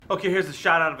Okay, here's a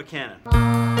shot out of a cannon.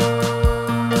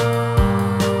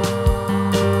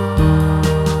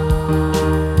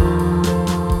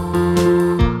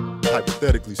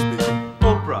 Hypothetically speaking.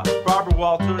 Oprah, Barbara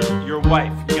Walters, your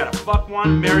wife. You gotta fuck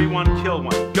one, marry one, kill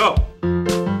one. Go.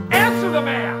 Answer the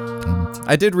man.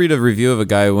 I did read a review of a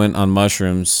guy who went on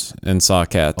mushrooms and saw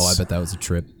cats. Oh, I bet that was a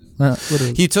trip.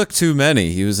 He took too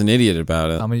many. He was an idiot about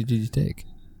it. How many did you take?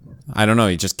 I don't know.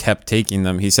 He just kept taking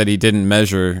them. He said he didn't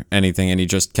measure anything, and he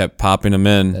just kept popping them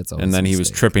in. That's always and then a he was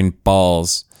mistake. tripping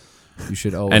balls. You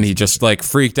should always. And he just like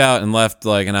freaked out and left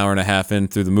like an hour and a half in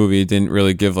through the movie. He didn't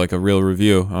really give like a real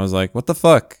review. I was like, what the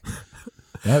fuck?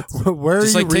 Where are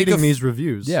Just, you like, take reading a- these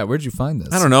reviews? Yeah, where'd you find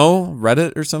this? I don't know.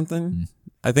 Reddit or something?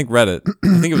 I think Reddit.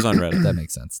 I think it was on Reddit. That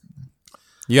makes sense.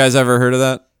 You guys ever heard of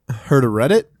that? Heard of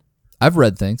Reddit? I've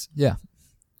read things. Yeah.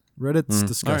 Reddit's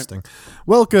disgusting.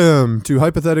 Welcome to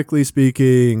Hypothetically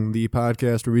Speaking, the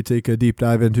podcast where we take a deep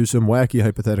dive into some wacky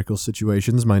hypothetical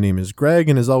situations. My name is Greg,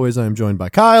 and as always, I am joined by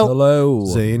Kyle, Hello.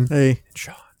 Zane, Hey. and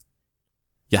Sean.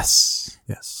 Yes.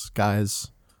 Yes, guys.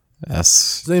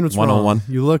 Yes. Zane, what's 101. wrong?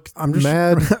 You look I'm just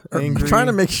mad, I'm angry. trying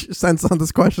to make sense on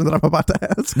this question that I'm about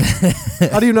to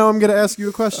ask. How do you know I'm going to ask you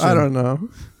a question? I don't know.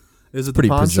 Is it Pretty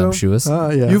the poncho? presumptuous.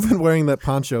 Yeah. You've been wearing that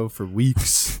poncho for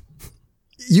weeks.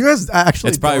 You guys actually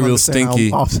It's probably don't real understand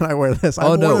stinky. How often I wear this. Oh, I've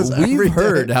worn no. this every We've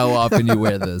heard day. how often you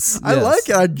wear this. I Yes. like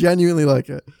it. I genuinely like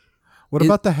it. What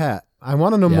about the hat? I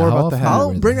want to know Yeah, more how about the often hat. do you I'll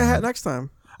wear bring the a hat? hat next time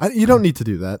You don't need to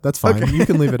do that. That's fine. Okay. You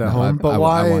can leave it at No, home. But I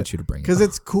why? want you to bring it. because up.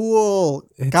 it's cool.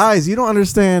 It's- Guys, you don't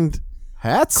understand.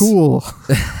 Hats? Cool.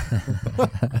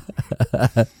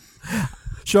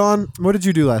 Sean, what did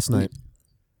you do last night?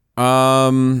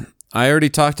 I already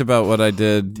talked about what I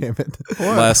did Damn it.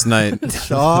 last night.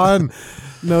 Sean.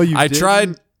 No, you I didn't.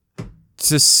 tried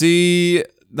to see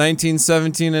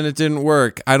 1917 and it didn't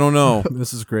work. I don't know.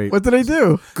 This is great. What did I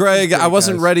do? Greg, I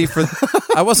wasn't guys. ready for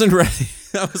I wasn't ready.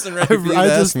 I wasn't ready for you to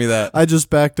ask me that. I just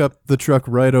backed up the truck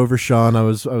right over Sean. I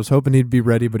was hoping he'd be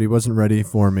ready, but he wasn't ready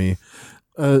for me.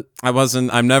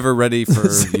 I'm never ready for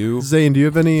you. Zane, do you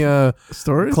have any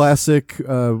Stories? classic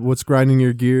what's grinding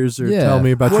your gears or Yeah. tell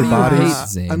me about What your do you bodies? hate?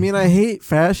 Zane. I mean, I hate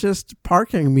fascist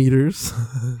parking meters.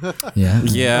 Yeah.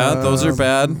 Yeah, those are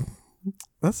bad.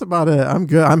 That's about it. I'm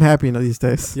good. I'm happy these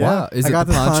days. Yeah. Wow. Is I it got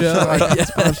the this poncho? poncho. I got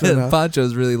this poncho now.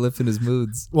 Poncho's really lifting his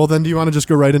moods. Well, then do you want to just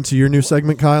go right into your new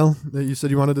segment, Kyle, that you said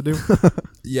you wanted to do?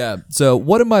 Yeah. So,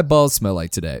 what do my balls smell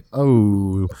like today?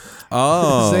 Oh.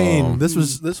 Oh. Zane, this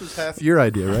was half your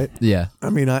idea, right? Yeah. I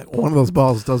mean, one of those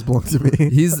balls does belong to me.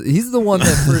 He's the one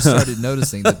that first started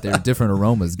noticing that there are different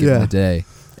aromas given Yeah. the day.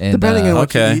 And Depending on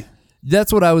what okay. you eat.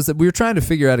 that's what we were trying to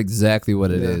figure out exactly what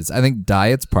it is. I think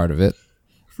diet's part of it.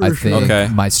 I think Okay.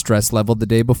 my stress level the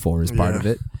day before is part of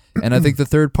it. And I think the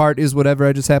third part is whatever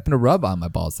I just happen to rub on my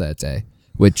balls that day,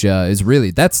 which is really,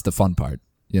 that's the fun part,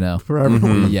 you know? For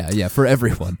everyone. Yeah, for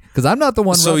everyone. Because I'm not the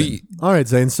one So rubbing. All right,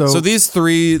 Zane. So these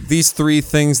three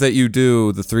things that you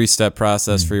do, the 3-step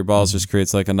process for your balls just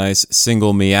creates like a nice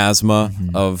single miasma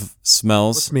of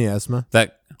smells what's miasma?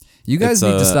 that You guys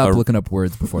It's need to stop a- looking up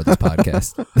words before this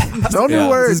podcast. Don't do Yeah.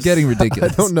 words. This is getting I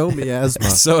ridiculous. don't know miasma.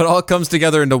 so it all comes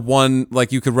together into one.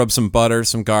 Like you could rub some butter,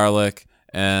 some garlic,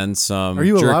 and some Are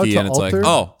you allowed jerky, to and it's alter? like,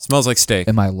 oh, smells like steak.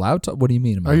 Am I allowed to? What do you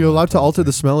mean? Am I Are you allowed to alter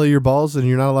the smell of your balls and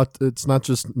you're not allowed to, it's not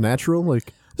just natural?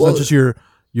 Like it's Well- not just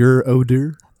your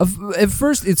odor? At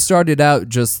first, it started out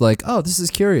just like, oh, this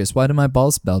is curious. Why do my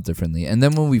balls smell differently? And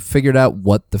then when we figured out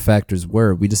what the factors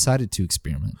were, we decided to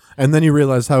experiment. And then you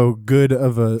realize how good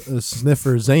of a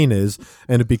sniffer Zane is,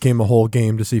 and it became a whole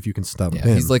game to see if you can stub Yeah,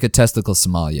 him. he's like a testicle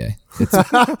sommelier. It's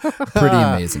pretty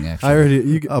amazing, I actually.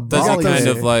 already Does ball he kind is-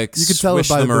 of like you could tell it swish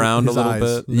by them around a his little eyes.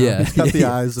 bit? You know, Yeah. he's got the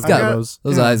eyes of He's got- those.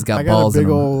 Those eyes got I balls got a in big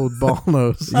them. old ball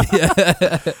nose.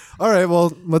 All right,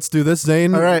 well, let's do this,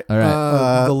 Zane. All right. All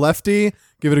right. The lefty,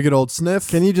 give it a good old sniff.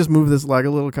 Can you just move this leg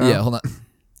a little, Kyle? Yeah, hold on.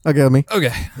 Okay, me.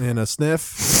 Okay. And a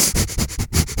sniff.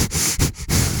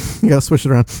 You gotta switch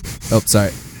it around. Oh,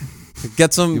 sorry.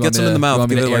 Get some, You get want some me in the to- mouth. You want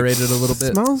me Give to it like- aerate it a little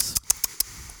bit? Smells.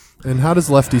 And how does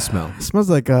lefty smell? Smells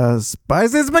like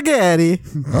spicy spaghetti.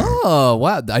 Oh,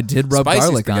 wow. I did rub Spicy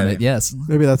garlic on spaghetti. it. Yes,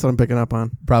 Maybe that's what I'm picking up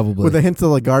on. probably. With a hint of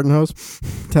like garden hose,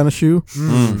 tennis shoe.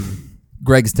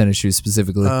 Greg's tennis shoes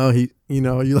specifically. Oh, you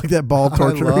like that ball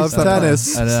torture. I love stuff.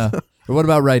 tennis. I know. But what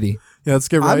about righty? Yeah, let's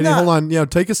get I'm righty. not- Hold on. Yeah,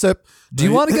 take a sip. Do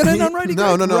you want to get in on righty?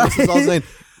 No, Greg? no. This is all Zane.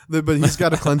 But he's got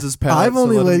to cleanse his palate. I've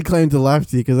only so let him- laid claim to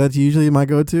lefty because that's usually my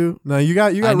go-to. No, you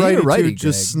got I need righty, a righty, too.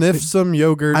 Just Greg. sniff some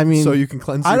yogurt. I mean, so you can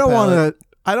cleanse. I your don't palate.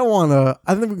 want to.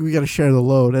 I think we got to share the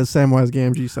load, as Samwise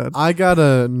Gamgee said. I got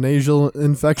a nasal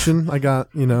infection. I got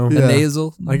A Yeah.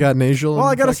 nasal? I got nasal. Well,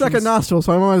 I got a second infections. nostril,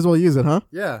 so I might as well use it, huh?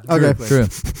 Yeah. Okay. exactly. True.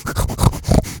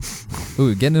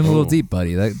 Ooh, getting in a little deep,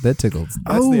 buddy. That tickled.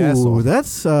 That's the asshole.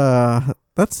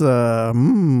 That's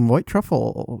white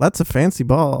truffle. That's a fancy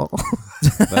ball.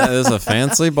 That is a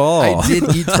fancy ball. I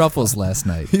did eat truffles last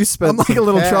night. You spent I'm like some a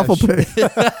little cash. truffle pig.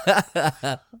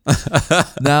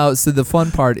 Now, so the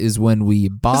fun part is when we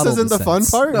bottle. isn't the fun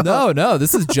scents. part? No,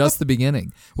 this is just the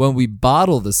beginning. When we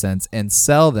bottle the scents and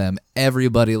sell them,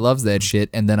 everybody loves that shit,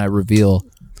 and then I reveal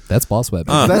that's ball sweat.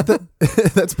 Baby.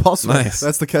 That's ball sweat. Nice.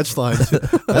 That's the catch line.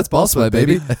 That's ball sweat,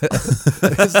 baby.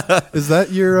 Is that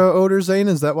your odor, Zane?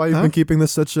 Is that why you've been keeping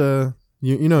this such a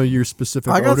you know your specific?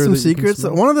 I got odor some that you can secrets.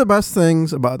 smell? One of the best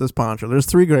things about this poncho, there's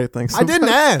 3 great things. I didn't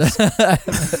ask.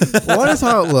 One is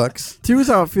how it looks. 2 is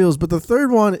how it feels. But the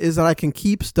third one is that I can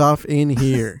keep stuff in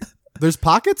here. There's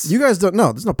pockets. You guys don't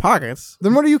know. There's no pockets.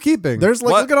 Then what are you keeping? There's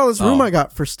like, What? look at all this room Oh. I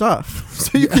got for stuff.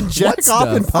 so you can jack off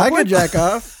stuff? in I public. can jack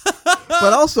off.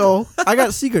 But also, I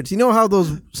got secrets. You know how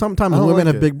those sometimes I don't women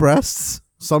like have it. big breasts?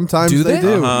 Sometimes Do they they?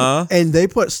 do. Uh-huh. And they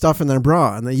put stuff in their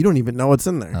bra, and you don't even know what's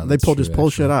in there. Oh, They that's just true, pull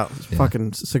actually. shit out. Yeah.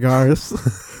 Fucking cigars,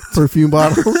 perfume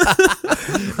bottles.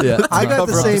 Yeah, I got Cover the up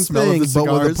the same smell of thing, the but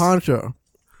with a cigars. poncho.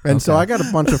 And so Okay. I got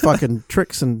a bunch of fucking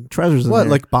tricks and treasures in What, there.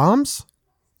 like bombs?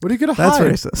 What are you gonna That's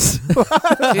hide?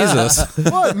 racist.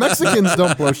 Jesus. What? Mexicans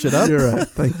don't blow shit up. You're right.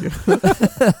 Thank you.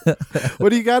 What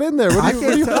do you got in there? What I are you, can't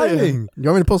what are you tell hiding? you.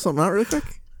 Want me to pull something out really quick?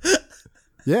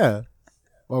 Yeah.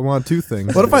 Well, I want 2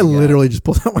 things. What if I literally just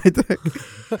pulled out my dick?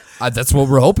 that's what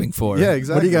we're hoping for. Yeah,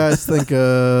 exactly. What do you guys think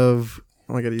of?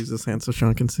 Oh, I gotta use this hand so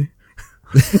Sean can see.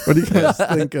 What do you guys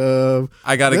think of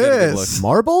I got to get a good look. this?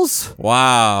 Marbles?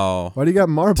 Wow. Why do you got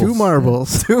marbles? 2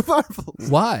 marbles. 2 marbles.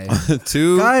 Why?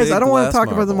 2 Guys, big I don't want to glass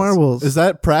talk about the marbles. Is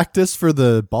that practice for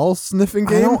the ball sniffing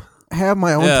I game? don't have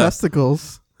my own Yeah.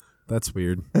 testicles. That's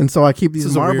weird. And so I keep This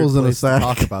these is marbles a in weird a place to sack.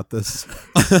 talk about this.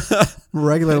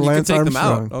 Regular You can Lance take them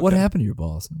out. Armstrong. Okay. What happened to your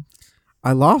balls?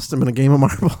 I lost them in a game of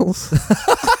marbles.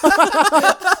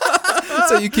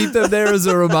 So you keep them there as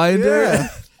a reminder. Yeah.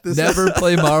 Never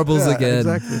play marbles Yeah, again.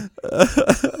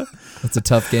 Exactly. That's a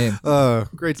tough game.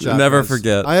 Great job. Never guys.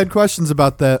 forget. I had questions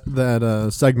about that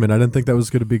segment. I didn't think that was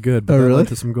going to be good. But Oh, that really? led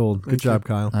to some gold. Good job,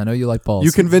 Kyle. I know you like balls.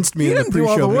 You convinced me You in the didn't do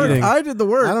all the pre-show work. meeting. I did the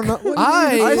work. I don't know. What do you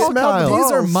I mean? smelled Kyle. the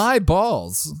These are balls. my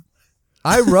balls.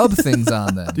 I rub things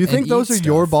on them. Do you think and those are eat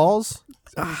your stuff. balls?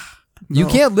 You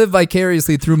can't live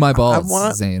vicariously through my I balls,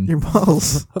 want Zane. your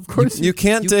balls. Of course. You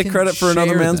can't You take can credit for another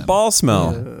share man's them. ball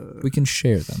smell. We can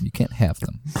share them. You can't have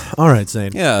them. All right,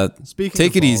 Zane. Yeah. Speaking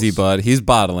Take of it easy, balls, bud. He's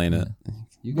bottling it.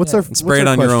 You can What's have our Spray it what's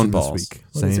our on your own question balls. this week,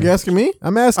 Zane? You asking me?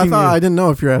 I'm I asking thought you. I didn't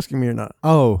know if you're asking me or not.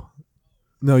 Oh,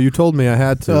 no, you told me I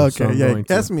had to. Okay, so I'm yeah. going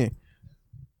to. Ask me.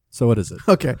 So what is it?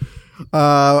 Okay.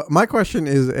 My question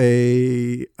is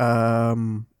a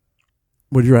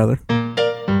would you rather?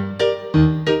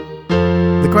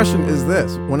 The question is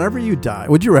this: whenever you die,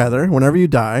 would you rather? Whenever you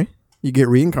die, you get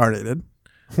reincarnated.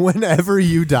 Whenever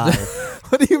you die.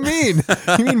 What do you mean?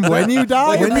 You mean when you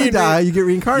die? When you die, you get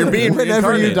reincarnated. You're being Whenever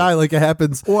you reincarnated. die, like it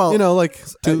happens. Well, you know, like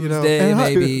you know, Tuesday, And how-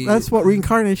 maybe. that's what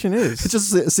reincarnation is. it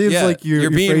just it seems Yeah, like you're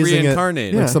being phrasing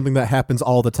reincarnated. it like Yeah. something that happens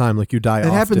all the time. Like you die. It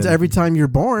happens often. every time you're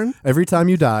born. Every time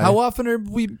you die. How often are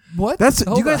we? What? That's. Do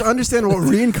Hold you guys on. understand what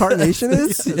reincarnation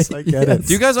is? Yes, I get it.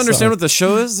 Do you guys understand what the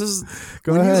show is? This is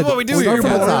Go this ahead. is what we do Start here.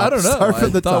 from the man. top. I don't know. Start from I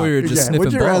the thought top. we were just Yeah, sniffing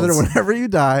would you balls. rather, whenever you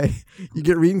die, you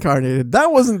get reincarnated?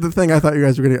 That wasn't the thing I thought you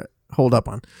guys were going to hold up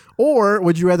on. Or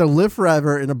would you rather live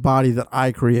forever in a body that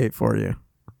I create for you?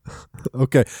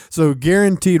 Okay, so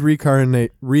guaranteed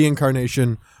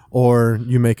reincarnation, or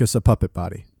you make us a puppet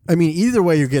body. I mean, either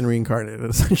way, you're getting reincarnated,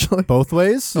 essentially. Both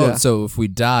ways. Oh, Yeah. so if we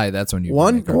die, that's when you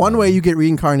One way you get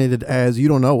reincarnated as you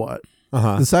don't know what.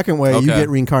 Uh The second way you Okay. get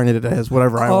reincarnated as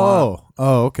whatever I want.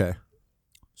 Oh, okay.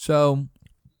 So,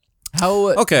 how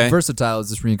Okay. versatile is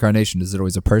this reincarnation? Is it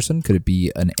always a person? Could it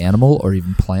be an animal or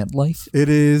even plant life? It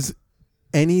is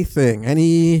anything,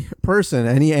 any person,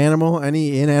 any animal,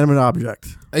 any inanimate object.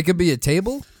 It could be a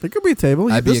table. It could be a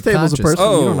table. I'd This be a table's a conscious-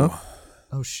 person. You don't know.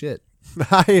 Oh shit!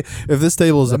 If this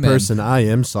table is a That man- person, I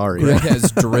am sorry. Greg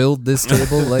has drilled this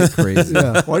table like crazy.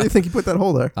 Yeah. Why do you think he put that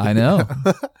hole there? I know,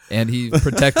 and he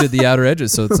protected the outer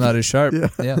edges so it's not as sharp.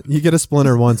 Yeah, You get a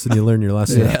splinter once and you learn your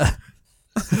lesson. yeah.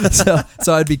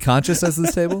 so I'd be conscious as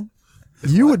this table.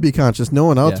 You would be conscious. No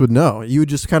one else Yeah. would know. You would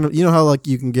just kind of, you know how like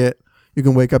you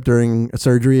can wake up during a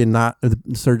surgery and not the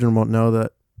surgeon won't know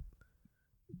that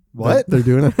What? they're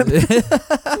doing it.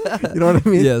 You know what I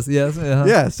mean? Yes. Uh-huh.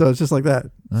 Yeah. So it's just like that.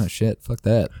 Oh shit! Fuck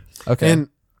that. Okay. And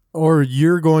or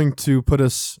you're going to put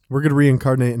us. We're going to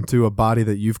reincarnate into a body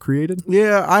that you've created.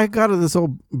 Yeah, I got this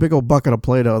big old bucket of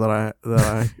Play-Doh that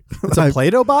I. It's a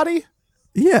Play-Doh body.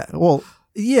 Yeah. Well.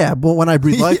 Yeah, but when I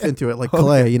breathe life into it, like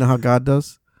clay, you know how God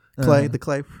does clay, the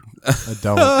clay. I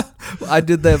don't. I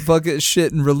did that fucking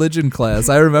shit in religion class.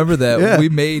 I remember that. Yeah. We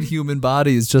made human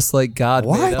bodies just like God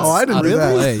made us. Oh, I didn't out do of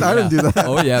that. clay. I didn't do that.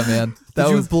 Oh yeah, man. That Did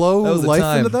you was, blow that was a life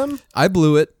time. into them? I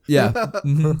blew it. Yeah.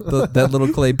 That little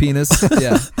clay penis.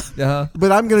 Yeah. Yeah.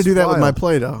 But I'm gonna do that with my wild.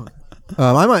 Play-Doh.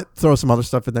 I might throw some other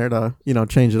stuff in there to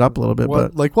change it up a little bit.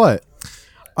 What? But Like what?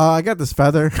 I got this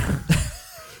feather.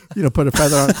 Put a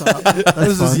feather on top. That's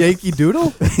This is fun. Yankee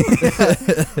Doodle?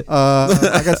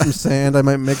 I got some sand I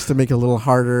might mix to make it a little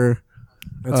harder.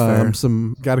 That's fair.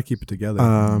 Some. Got to keep it together.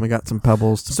 I got some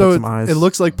pebbles to put So some eyes. it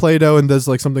looks like Play-Doh and does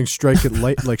like something strike it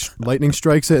lightning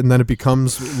strikes it and then it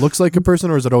looks like a person,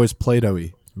 or is it always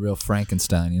Play-Doh-y? Real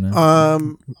Frankenstein, you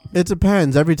know? It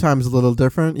depends. Every time's a little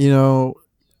different. You know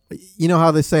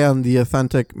how they say on the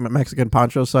authentic Mexican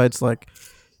poncho sites, like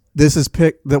this is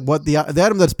the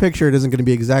item that's pictured isn't going to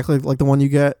be exactly like the one you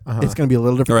get. It's going to be a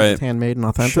little different. Right. It's handmade and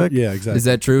authentic. Sure. Yeah, exactly. Is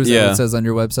that true? Is that Yeah. what it says on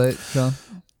your website, Sean?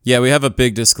 Yeah, we have a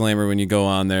big disclaimer when you go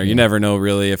on there. You never know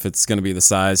really if it's going to be the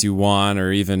size you want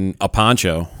or even a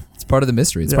poncho. It's part of the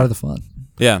mystery. It's part of the fun.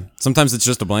 Yeah, sometimes it's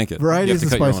just a blanket. Variety You is have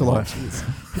the to cut your spice of own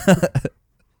life.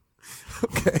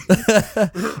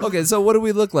 hole. Okay, so what do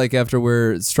we look like after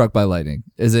we're struck by lightning?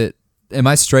 Am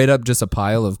I straight up just a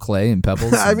pile of clay and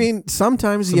pebbles? I mean,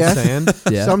 sometimes yes. Sand?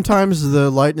 Yeah. Sometimes the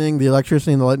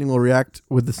electricity and the lightning will react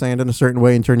with the sand in a certain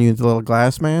way and turn you into a little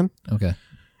glass man. Okay.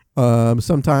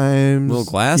 Sometimes Little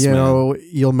glass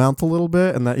you'll melt a little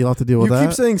bit, and that you'll have to deal with You that.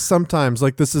 keep saying sometimes,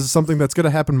 like this is something that's going to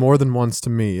happen more than once to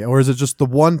me, or is it just the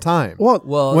one time? Well,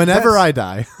 Whenever that's- I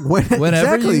die. Whenever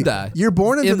exactly. you die. You're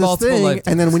born into In this multiple thing, lifetimes.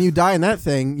 and then when you die in that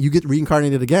thing, you get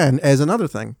reincarnated again as another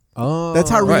thing. Oh, That's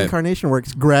how Right. reincarnation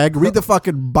works. Greg, read the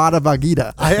fucking Bhagavad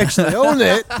Gita. I actually own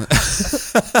it.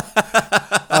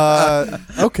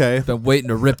 Okay, Been waiting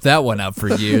to rip that one out for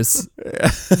years.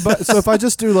 but so if I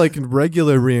just do like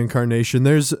regular reincarnation,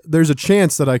 there's a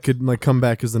chance that I could like come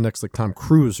back as the next like Tom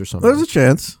Cruise or something. There's a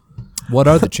chance. What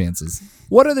are the chances?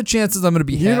 What are the chances I'm going to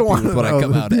be You happy don't want with to what I know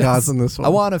come out the as? odds on this one.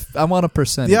 I want a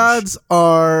percentage. The odds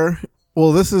are,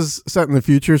 well, this is set in the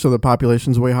future, so the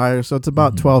population's way higher. So it's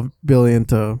about 12 billion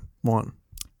to 1.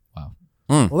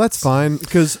 Well, that's fine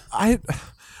because I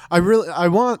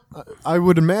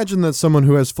would imagine that someone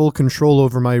who has full control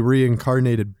over my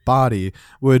reincarnated body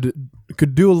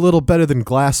could do a little better than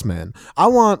Glassman. I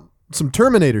want some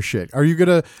Terminator shit. Are you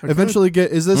gonna eventually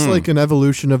get? Is this like an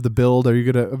evolution of the build? Are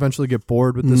you gonna eventually get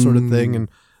bored with this sort of thing and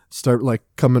start like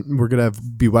coming? We're gonna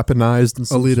be weaponized and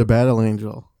stuff. Alita Battle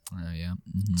Angel. Yeah.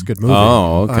 It's a good movie.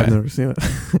 Oh, okay. I've never seen it.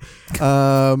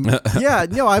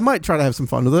 I might try to have some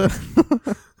fun with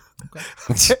it.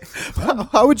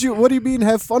 How would you? What do you mean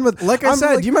have fun with? Like I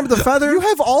said, do you remember the feather? You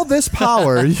have all this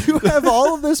power. You have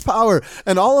all of this power,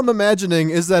 and all I'm imagining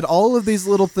is that all of these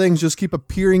little things just keep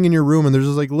appearing in your room, and there's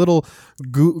just like little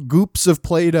goops of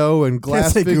Play-Doh and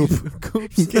glass. say goop.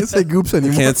 Goops. You can't say goops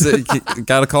anymore. Can't say,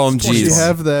 gotta call them Do you G's.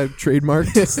 have that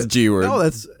trademarked? It's a G word. No,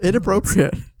 that's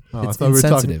inappropriate. Oh, It's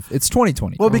insensitive. It's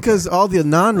 2020. Well, because all the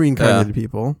non-reincarnated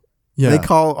people, Yeah. they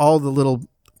call all the little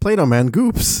Play-Doh man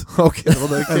goops, Okay, well,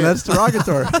 they and can't. that's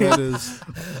derogatory. That is.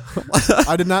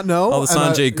 I did not know. All the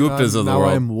and Sanjay Guptas of the now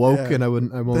world. I am woke, Yeah. and I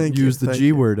won't Thank use you, the thank G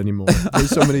you. word anymore. There's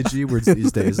so many G words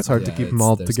these days. It's hard to keep them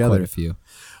all there's together. Quite a few.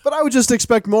 But I would just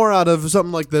expect more out of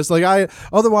something like this.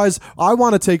 Otherwise, I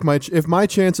want to take if my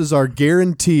chances are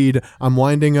guaranteed, I'm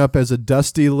winding up as a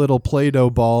dusty little Play-Doh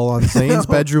ball on Zane's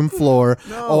bedroom floor,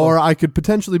 or I could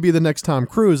potentially be the next Tom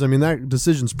Cruise. I mean, that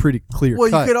decision's pretty clear. Well,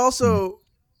 cut. you could also,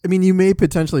 I mean, you may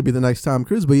potentially be the next Tom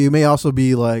Cruise, but you may also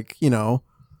be like,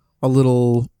 a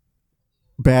little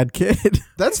bad kid.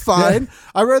 That's fine.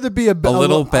 I'd rather be a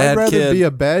little bad I'd rather kid. be a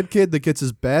bad kid that gets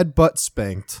his bad butt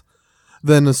spanked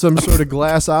than some sort of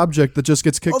glass object that just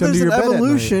gets kicked Well, under there's your an bed.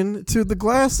 evolution to the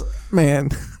glass man,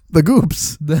 the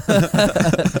goops.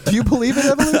 Do you believe in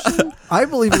evolution? I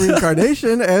believe in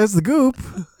reincarnation as the goop,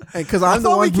 because I'm the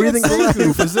thought one we can't breathing say the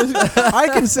goop. life. Is it I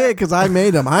can say it because I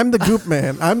made him. I'm the goop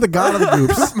man. I'm the god of the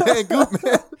goops. man, goop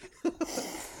man?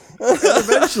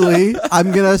 Eventually,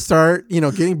 I'm gonna start,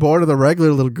 getting bored of the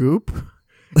regular little goop,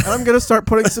 and I'm gonna start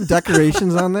putting some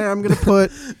decorations on there. I'm gonna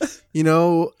put, I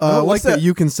don't like what's that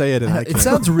you can say it and I It can't.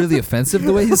 sounds really offensive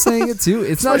the way he's saying it too.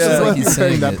 It's not just like he's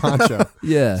wearing saying that it. poncho.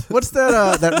 Yeah. What's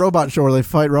that robot show where they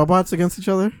fight robots against each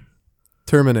other?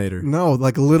 Terminator. No,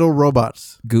 like little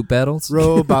robots. Goop battles.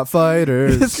 Robot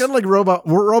fighters. It's kind of like robot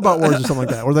wars or something like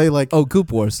that, where they like Oh,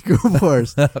 Goop Wars. Goop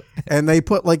Wars, and they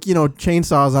put like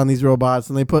chainsaws on these robots,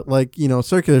 and they put like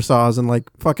circular saws and like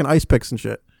fucking ice picks and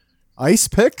shit. Ice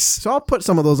picks? So I'll put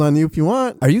some of those on you if you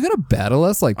want. Are you gonna battle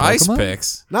us like Pokemon? Ice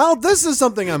picks. Now, this is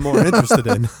something I'm more interested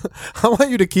in. I want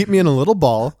you to keep me in a little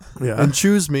ball Yeah. and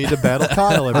choose me to battle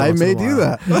Kyle every I once in may a do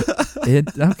while.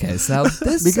 that Okay, so now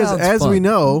this because, sounds as we fun.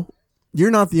 know, you're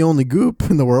not the only goop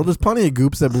in the world. There's plenty of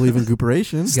goops that believe in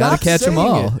gooperation. Gotta Stop catch 'em saying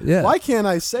all. it. Yeah. Why can't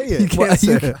I say it? You can't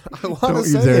say it. I want Don't to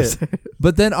you say dare it. say it.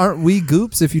 But then aren't we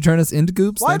goops if you turn us into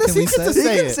goops? Why then does can he we get to say? He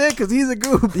say can it? say it because he's a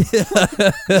goop.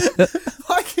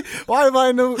 Why am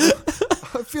I no?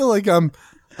 I feel like I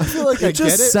get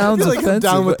just it. sounds I feel like I'm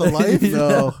down with offensive. the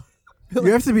life. No.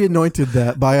 You have to be anointed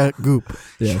that by a goop.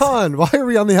 Yes. Sean, why are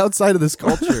we on the outside of this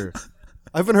culture?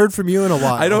 I haven't heard from you in a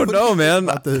while. I don't What do you know, think man.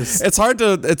 about this? It's hard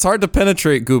to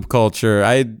penetrate goop culture.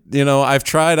 I've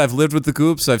tried. I've lived with the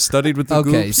goops. I've studied with the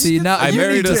Okay, goops. see now I you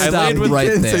married need to a- I stop laid with- right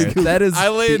You can't say there. goop. That is I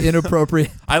laid- the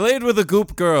inappropriate. I laid with a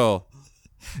goop girl,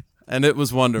 and it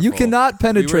was wonderful. You cannot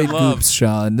penetrate We were in love. goops,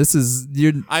 Sean. This is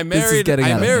you're. I this is married. getting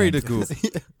I out of married a hand.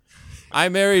 goop. I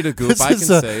married a goop. This I can is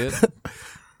a- say it.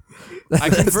 I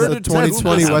converted to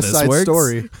 2020 goop. West this Side works.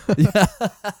 Story.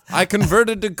 I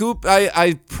converted to goop.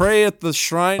 I pray at the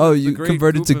shrine. Oh, of the you great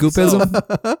converted to goop himself.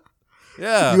 goopism?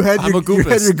 Yeah, You had I'm your a goopist. you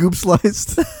had your goop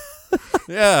sliced.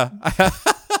 Yeah.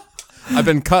 I've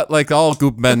been cut like all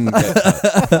goop men get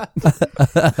cut.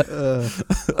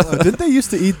 Didn't they used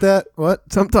to eat that? What?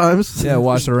 Sometimes. Yeah,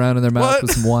 wash it around in their mouth What?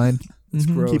 with some wine.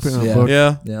 Gross. Keep it in a Yeah. book.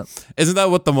 Yeah. Yep. Isn't that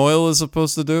what the moil is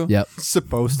supposed to do? Yep.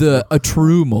 Supposed to. A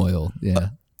true moil. Yeah.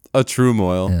 A true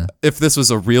moil. Yeah. If this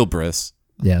was a real bris.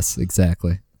 Yes,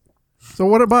 exactly. So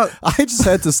what about? I just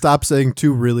had to stop saying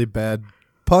two really bad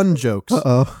pun jokes.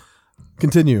 Oh,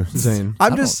 Continue, Zane.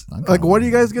 I'm I just don't like, what are know.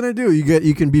 you guys gonna do?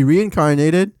 You can be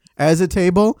reincarnated as a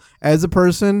table, as a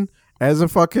person, as a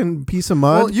fucking piece of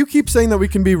mud. Well, you keep saying that we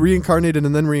can be reincarnated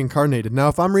and then reincarnated. Now,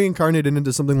 if I'm reincarnated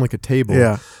into something like a table,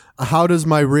 Yeah. how does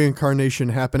my reincarnation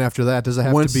happen after that? Does it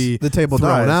have Once to be the table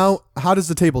thrown dies. out? How does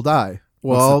the table die?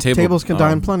 well, What's the table- tables can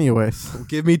die in plenty of ways.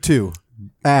 Give me two.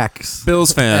 Axe.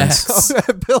 Bills fans.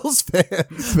 Bills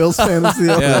fans. Bill's fantasy.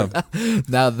 Yeah.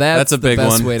 Now That's a the big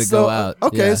best one. way to So, go out.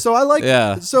 Okay, Yeah. so I like.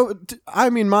 Yeah. So I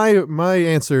mean, my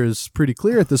answer is pretty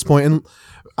clear at this point, and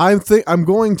I'm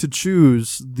going to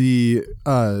choose the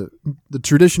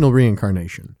traditional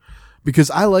reincarnation because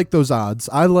I like those odds.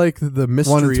 I like the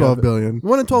mystery. 1 in 12 of it. billion.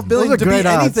 1 in 12 billion are to be great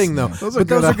odds. anything though. Those are but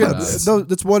those good are good. odds.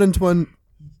 That's 1 in 20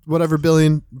 whatever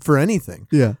billion for anything.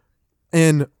 Yeah.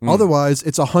 And otherwise,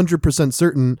 it's 100%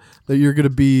 certain that you're going to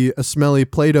be a smelly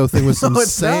Play-Doh thing with some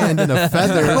it's sand and a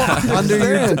feather under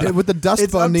your with the dust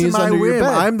It's up to bunnies my under your whim.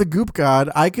 bed. I'm the goop god.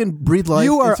 I can breathe life.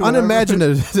 You are into whatever-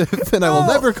 unimaginative, and I will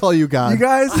never call you God. You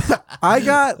guys, I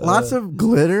got lots of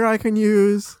glitter I can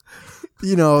use.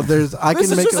 You know, I This can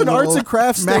is make just a an arts little and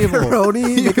crafts table.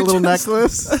 macaroni, make a little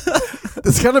necklace.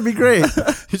 It's gonna be great.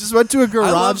 You just went to a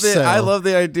garage sale. I love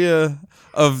the idea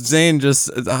of Zane just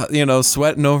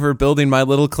sweating over building my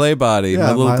little clay body,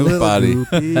 my little goop body.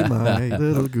 Goopy, my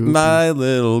little goopy. My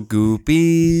little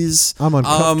goopies. I'm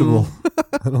uncomfortable.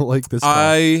 I don't like this.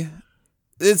 Guy.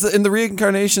 It's in the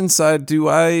reincarnation side. Do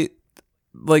I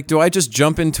just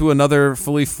jump into another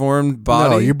fully formed body?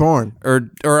 No, you're born.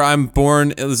 or I'm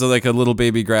born as like a little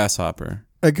baby grasshopper.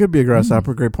 It could be a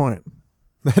grasshopper. Great point.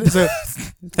 That is a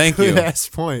Thank good you. ass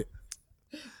point.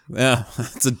 Yeah,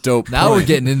 that's a dope. Now point. we're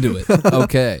getting into it.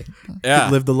 Okay. Yeah.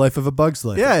 Live the life of a bug's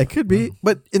life. Yeah, it could be.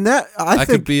 But in that, I I think.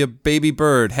 could be a baby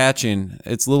bird hatching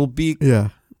its little beak. Yeah,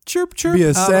 Chirp chirp. Be a out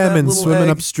of that salmon little swimming egg.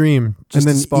 upstream just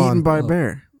and then to spawn. eaten by a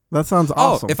bear. That sounds Oh,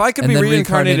 awesome. if I could And be then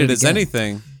reincarnated reincarnated as again.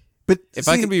 anything, but if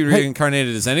I see, could be hey,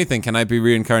 reincarnated as anything, can I be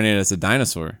reincarnated as a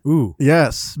dinosaur? Ooh,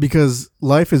 yes, because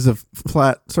life is a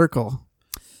flat circle.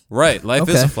 Right, life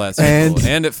is Okay. a flat circle, And,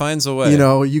 and it finds a way. You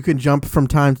know, you can jump from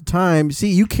time to time. See,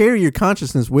 you carry your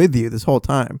consciousness with you this whole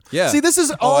time. yeah. see, this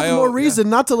is all I- the more yeah. reason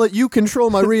not to let you control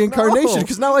my reincarnation No.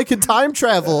 because now I can time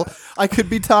travel. I could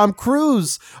be Tom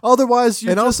Cruise. Otherwise,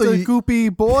 you're And just also a you-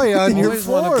 goopy boy on your always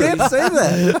wanna floor. be- Can't say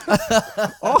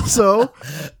that. Also,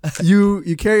 you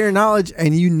carry your knowledge,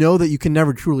 and you know that you can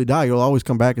never truly die. You'll always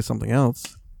come back as something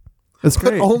else. That's But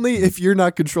great. only if you're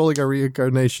not controlling our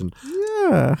reincarnation.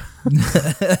 Yeah.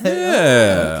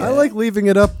 Yeah. I like leaving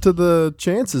it up to the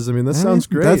chances. I mean, that sounds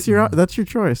great. That's your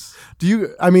choice. Do you?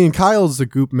 I mean, Kyle's a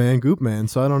goop man.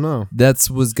 So I don't know.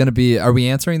 Was going to be. Are we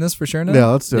answering this for sure now? Yeah,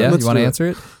 let's do it. Yeah, Let's you want to do it. answer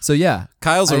it? So yeah,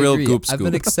 Kyle's a I real agree. goop I've been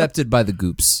scoop. accepted by the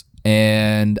goops,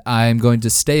 and I'm going to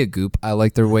stay a goop. I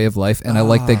like their way of life, and I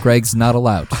like that Greg's not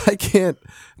allowed. I can't.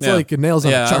 It's Yeah. like nails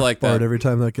on Yeah, a I like chalkboard that. every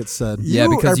time that gets said. Yeah,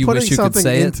 because are you putting wish you could something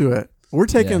say it. into it. We're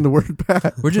taking Yeah. the word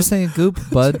back. We're just saying goop,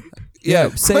 bud.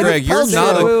 say Greg, it. you're Say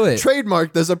not it. a- Wait.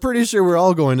 Trademark this. I'm pretty sure we're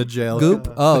all going to jail.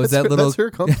 Goop? Oh, is that little? That's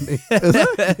her company.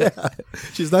 Yeah.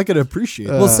 She's not going to appreciate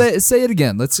it. Well, say it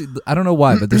again. Let's see. I don't know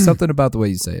why, but there's something about the way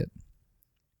you say it.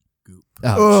 Goop.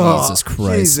 Oh, Oh, Jesus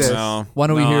Christ! Jesus. No. Why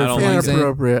don't we No, hear I it don't from like you, it. Zane?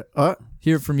 Inappropriate.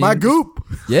 Hear it from you. My goop.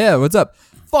 Yeah. What's up?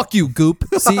 Fuck you, Goop.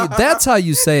 See, that's how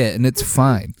you say it, and it's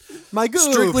fine. My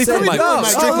Goop. Strictly Say for it my again. Goop.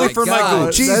 Strictly for my God.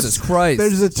 Goop. Jesus Christ.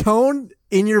 There's a tone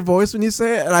in your voice when you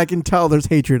say it, and I can tell there's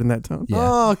hatred in that tone. Yeah.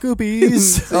 Oh,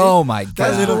 Goopies. Oh my God.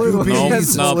 That's a little- No,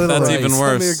 Jesus no, little that's Christ. even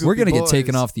worse. We're gonna get Boys.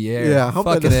 taken off the air. Yeah, hope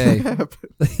fucking that A. doesn't happen.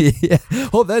 Yeah.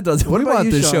 Hope that doesn't. What we about want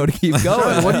you, this Sean? show to keep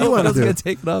going. What do you wanna Let's do? get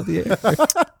taken off the air.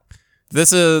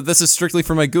 This is strictly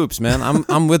for my goops, man.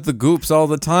 I'm with the goops all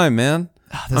the time, man.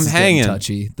 This I'm is getting hanging.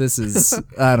 touchy. This is.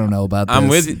 I don't know about this. I'm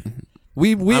with you.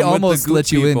 We I'm with almost the Goop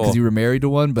let you in because people. you were married to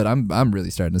one, but I'm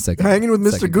really starting to second. Hanging with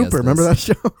Mr. second Gooper. guess Remember this.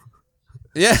 that show?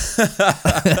 Yeah.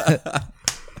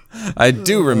 I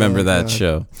do remember that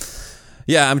show.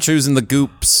 Yeah, I'm choosing the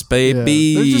goops, baby.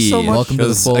 Yeah. There's just so much- Welcome to the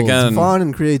 'Cause, fold. Again, Fun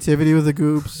and creativity with the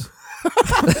goops.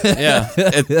 yeah.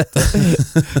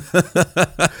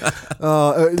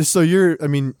 So you're, I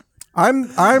mean, I'm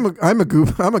a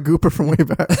goop. I'm a gooper from way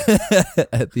back.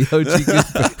 At the OG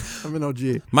Gooper. I'm an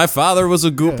OG. My father was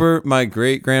a gooper. My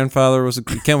great grandfather was a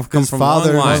come his from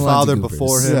father, long his line. father Lines of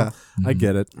before Goopers. him. Yeah. I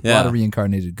get it. A lot Yeah. of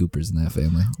reincarnated Goopers in that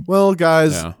family. Well,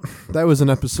 guys, Yeah. that was an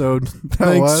episode.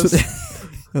 That was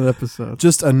an episode.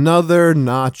 Just another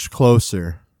notch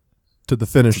closer to the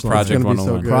finish line. Project It's gonna be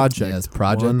so 101. good. Project, Yes,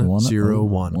 Project 101.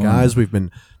 101. Guys, we've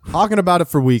been talking about it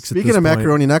for weeks. Speaking at of this point,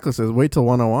 macaroni necklaces, wait till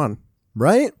 101.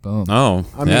 right? Boom. Oh,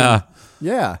 I mean, yeah.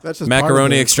 Yeah, That's just part of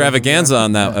Macaroni it. extravaganza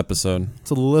on that episode.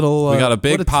 it's a little. We got a what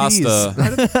big tease. pasta.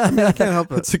 I mean, I can't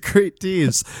help it. It's a great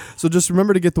tease. So just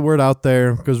remember to get the word out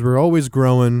there because we're always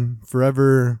growing,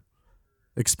 forever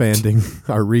expanding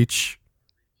our reach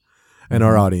and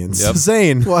our audience. Yep.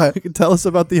 Zane, What? you can tell us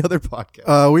about the other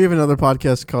podcast. We have another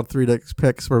podcast called 3 Decks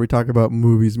Picks where we talk about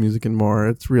movies, music, and more.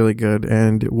 It's really good,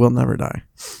 and it will never die.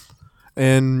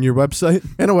 And your website?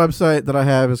 And a website that I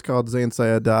have is called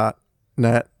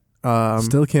zanesaya.net.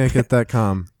 Still can't get that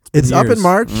com. It's been up in years.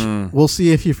 March. Mm. We'll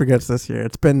see if he forgets this year.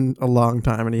 It's been a long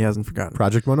time, and he hasn't forgotten.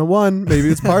 Project 101. Maybe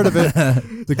it's part of it.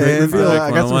 The great And reveal. I got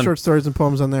some 101. short stories and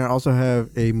poems on there. I also have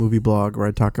a movie blog where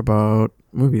I talk about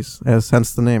movies, as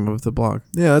hence the name of the blog.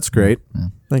 Yeah, that's great.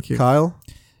 Thank you. Kyle?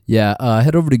 Yeah,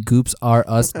 head over to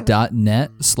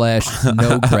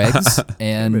goopsrus.net/nogregs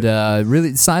and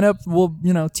really sign up. We'll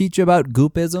teach you about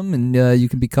goopism, and you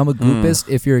can become a goopist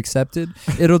if you're accepted.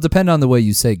 It'll depend on the way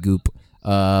you say goop.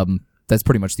 That's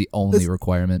pretty much the only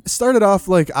requirement. It started off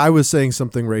like I was saying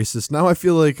something racist. Now I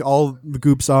feel like all the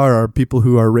goops are people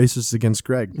who are racist against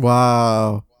Greg.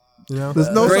 Wow. You know? There's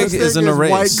no Greg such thing isn't a as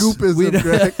race. white goopism,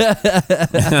 Greg.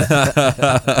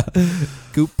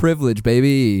 Goop privilege,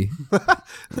 baby.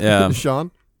 Yeah.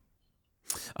 Sean?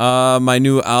 My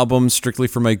new album, Strictly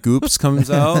for My Goops, comes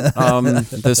out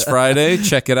this Friday.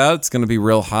 Check it out. It's going to be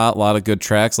real hot. A lot of good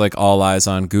tracks like All Eyes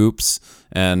on Goops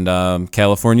and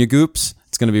California Goops.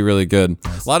 It's going to be really good.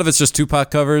 A lot of it's just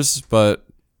Tupac covers, but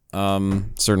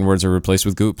certain words are replaced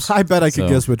with Goops. I bet I could So-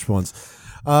 guess which ones.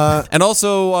 And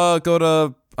also go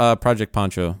to Project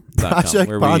Poncho. Project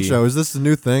Poncho. Is this a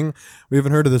new thing? We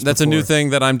haven't heard of this That's before. a new thing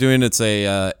that I'm doing. It's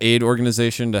a aid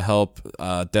organization to help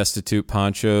destitute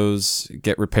ponchos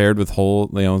get repaired with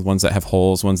ones that have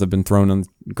holes, ones that have been thrown on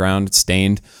the ground,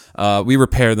 stained. We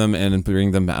repair them and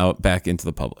bring them out back into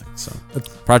the public. So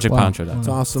ProjectPoncho.com. It's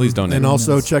awesome. Please donate. And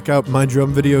also check out my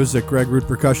drum videos at Greg Root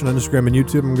Percussion on Instagram and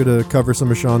YouTube. I'm going to cover some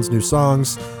of Sean's new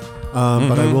songs,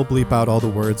 but I will bleep out all the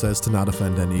words as to not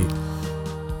offend any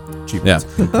cheap Yeah.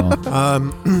 ones.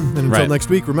 And until Right. next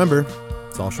week, remember,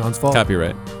 it's all Sean's fault.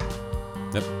 Copyright.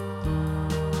 Yep.